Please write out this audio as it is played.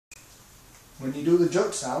when you do the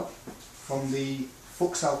Jum Sau from the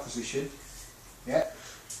Fuk Sau position, yeah,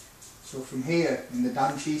 so from here in the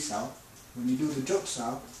Dan Chi Sau, when you do the Jum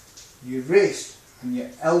Sau, your wrist and your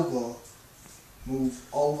elbow move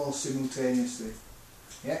almost simultaneously,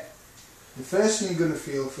 yeah. The first thing you're going to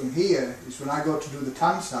feel from here is when I go to do the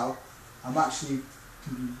Tan Sau, I'm actually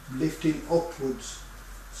lifting upwards,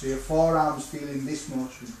 so your forearm's feeling this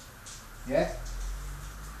motion, yeah.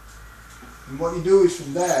 And what you do is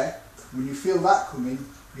from there, when you feel that coming,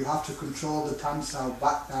 you have to control the Tan Sau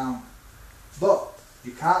back down. But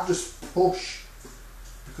you can't just push,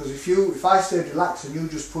 because if I stayed relaxed and you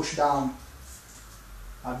just push down,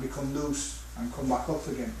 I'd become loose and come back up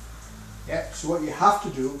again. Yeah. So what you have to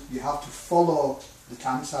do, you have to follow the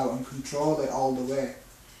Tan Sau and control it all the way.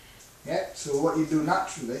 Yeah. So what you do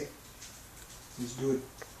naturally is do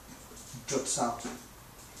a Jum Sau.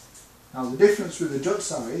 Now the difference with the Jum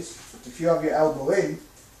Sau is, if you have your elbow in,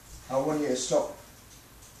 I want you to stop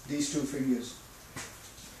these two fingers.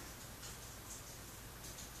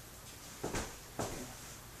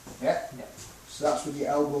 Yeah? Yeah. So that's with your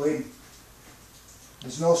elbow in.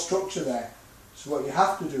 There's no structure there. So what you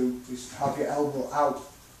have to do is have your elbow out.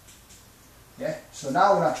 Yeah? So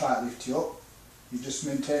now when I try to lift you up, you just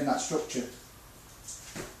maintain that structure.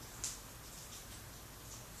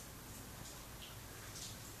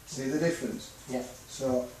 See the difference? Yeah.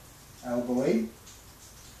 So, elbow in.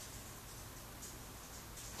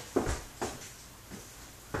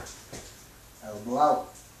 Elbow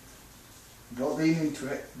out. Don't lean into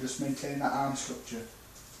it, just maintain that arm structure.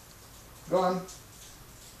 Go on.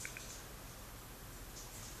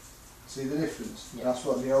 See the difference? Yeah. That's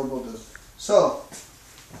what the elbow does. So,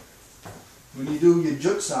 when you do your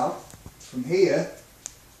Jum Sau, from here,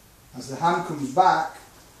 as the hand comes back,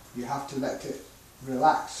 you have to let it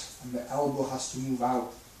relax and the elbow has to move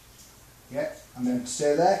out. Yeah, and then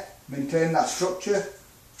stay there, maintain that structure,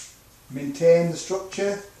 maintain the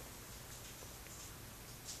structure.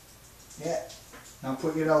 Yeah, now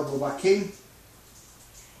put your elbow back in.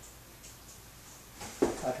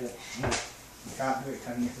 Can't do it. You can't do it,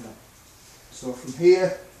 can you? No. So from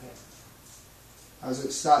here, as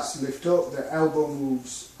it starts to lift up, the elbow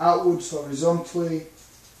moves outwards horizontally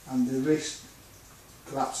and the wrist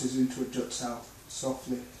collapses into a Jum Sau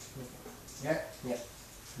softly. Yeah? Yeah.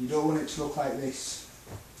 You don't want it to look like this.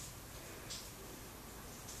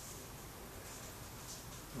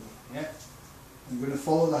 Yeah? I'm going to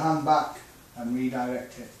follow the hand back and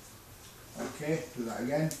redirect it. Okay, do that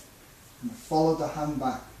again. I'm going to follow the hand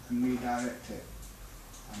back and redirect it.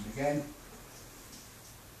 And again.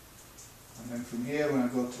 And then from here, when I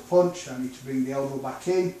go to punch, I need to bring the elbow back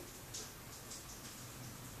in.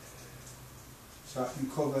 So I can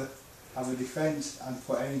cover, have a defence and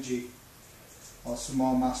put energy or some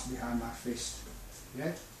more mass behind my fist. Yeah?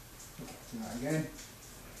 Okay. Do that again.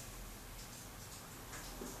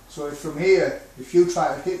 So if from here, if you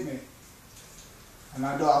try to hit me and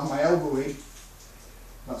I don't have my elbow in,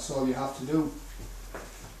 that's all you have to do.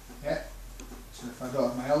 Yeah? So if I don't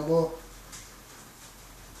have my elbow,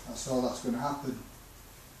 that's all that's going to happen.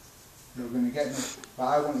 You're going to get me. But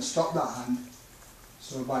I want to stop that hand.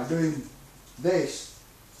 So by doing this,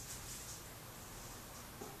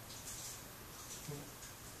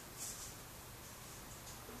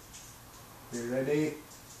 you ready?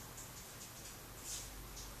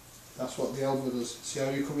 That's what the elbow does. See how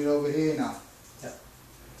you're coming over here now? Yeah.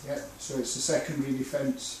 Yeah, so it's the secondary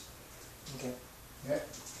defence. Okay. Yeah.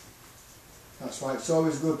 That's why it's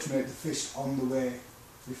always good to make the fist on the way.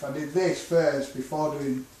 If I did this first before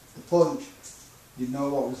doing the punch, you'd know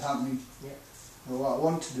what was happening. Yeah. But what I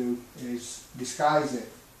want to do is disguise it.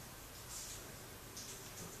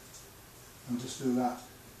 And just do that.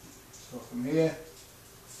 So from here,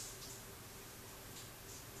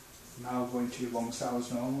 now going to your Jum Sau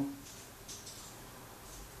as normal.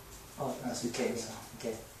 Oh, that's your okay. Jum Sau.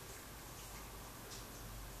 Okay.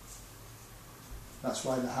 That's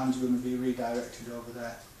why the hand's going to be redirected over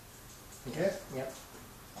there. Okay? Yep.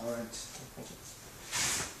 Alright. Okay, thank you.